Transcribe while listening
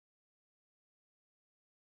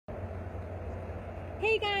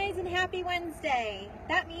Hey guys, and happy Wednesday.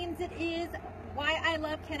 That means it is Why I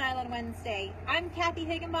Love Kent Island Wednesday. I'm Kathy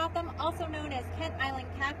Higginbotham, also known as Kent Island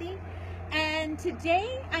Kathy, and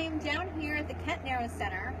today I am down here at the Kent Narrow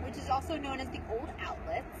Center, which is also known as the Old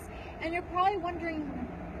Outlets, and you're probably wondering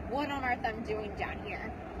what on earth I'm doing down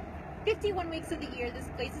here. 51 weeks of the year, this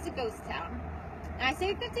place is a ghost town. And I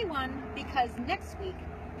say 51 because next week,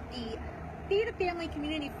 the Feed a Family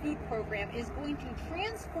Community Food Program is going to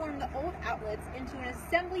transform the Old Outlets into an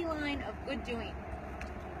assembly line of good doing.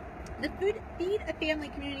 The Feed a Family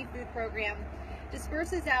Community Food Program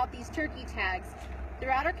disperses out these turkey tags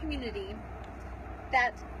throughout our community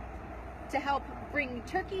to help bring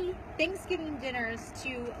turkey Thanksgiving dinners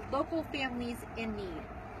to local families in need.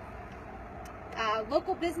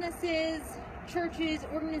 Local businesses, churches,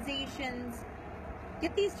 organizations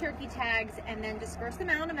get these turkey tags and then disperse them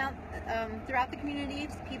out throughout the community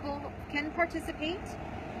so people can participate.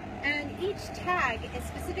 And each tag is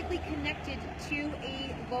specifically connected to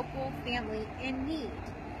a local family in need.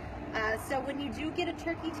 So when you do get a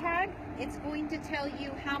turkey tag, it's going to tell you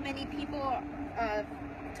how many people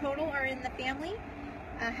total are in the family,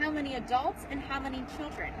 how many adults, and how many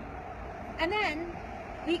children. And then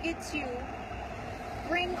we get to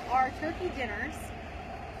bring our turkey dinners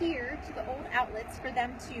here to the Old Outlets for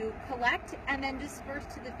them to collect and then disperse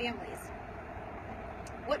to the families.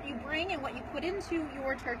 What you bring and what you put into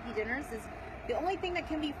your turkey dinners is the only thing that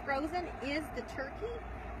can be frozen is the turkey,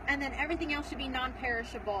 and then everything else should be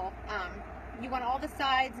non-perishable. You want all the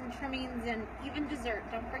sides and trimmings and even dessert,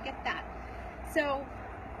 don't forget that. So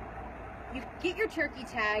you get your turkey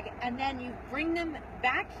tag and then you bring them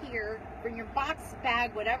back here, bring your box,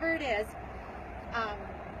 bag, whatever it is,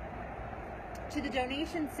 to the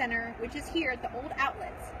donation center, which is here at the Old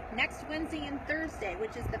Outlets, next Wednesday and Thursday,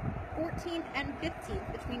 which is the 14th and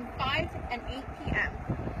 15th, between 5 and 8 p.m.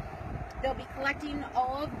 They'll be collecting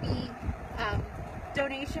all of the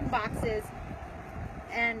donation boxes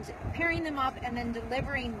and pairing them up and then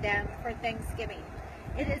delivering them for Thanksgiving.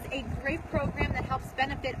 It is a great program that helps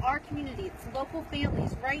benefit our community. It's local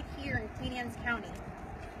families right here in Queen Anne's County.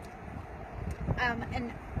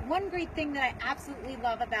 And one great thing that I absolutely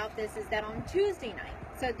love about this is that on Tuesday night,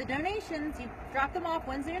 so the donations, you drop them off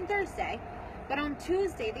Wednesday and Thursday, but on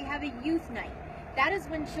Tuesday they have a youth night. That is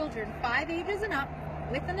when children 5 ages and up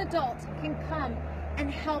with an adult can come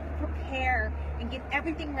and help prepare and get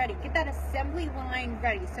everything ready, get that assembly line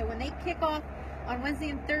ready. So when they kick off on Wednesday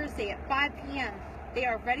and Thursday at 5 p.m., they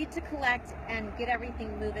are ready to collect and get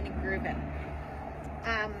everything moving and grooving.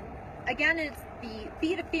 Again, it's the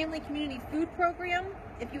Feed a Family Community Food Program.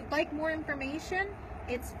 If you'd like more information,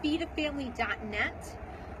 it's feedafamily.net.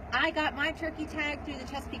 I got my turkey tag through the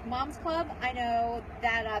Chesapeake Moms Club. I know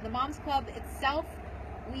that the Moms Club itself,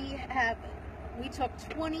 we took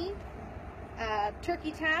 20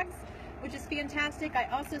 turkey tags, which is fantastic. I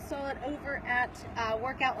also saw it over at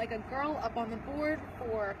Workout Like a Girl up on the board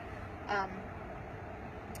for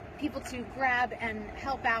people to grab and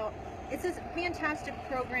help out. It's a fantastic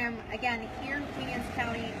program, again, here in Queen Anne's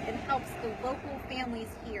County. It helps the local families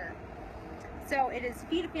here. So it is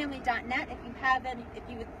feedafamily.net if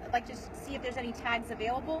you would like to see if there's any tags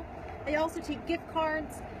available. They also take gift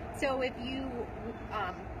cards, so if you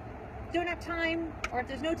don't have time or if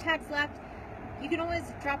there's no tags left, you can always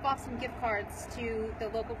drop off some gift cards to the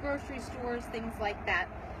local grocery stores, things like that.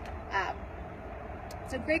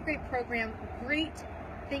 It's a great program, great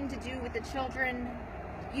thing to do with the children.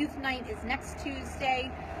 Youth night is next Tuesday,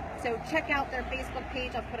 so check out their Facebook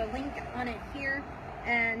page. I'll put a link on it here,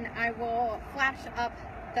 and I will flash up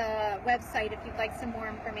the website if you'd like some more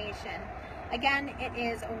information. Again, it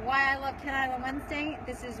is Why I Love Kent Island Wednesday.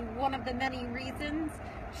 This is one of the many reasons,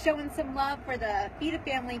 showing some love for the Feed a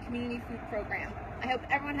Family Community Food Program. I hope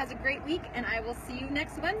everyone has a great week, and I will see you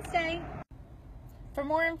next Wednesday. For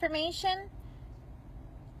more information,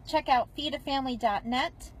 check out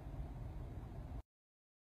feedafamily.net.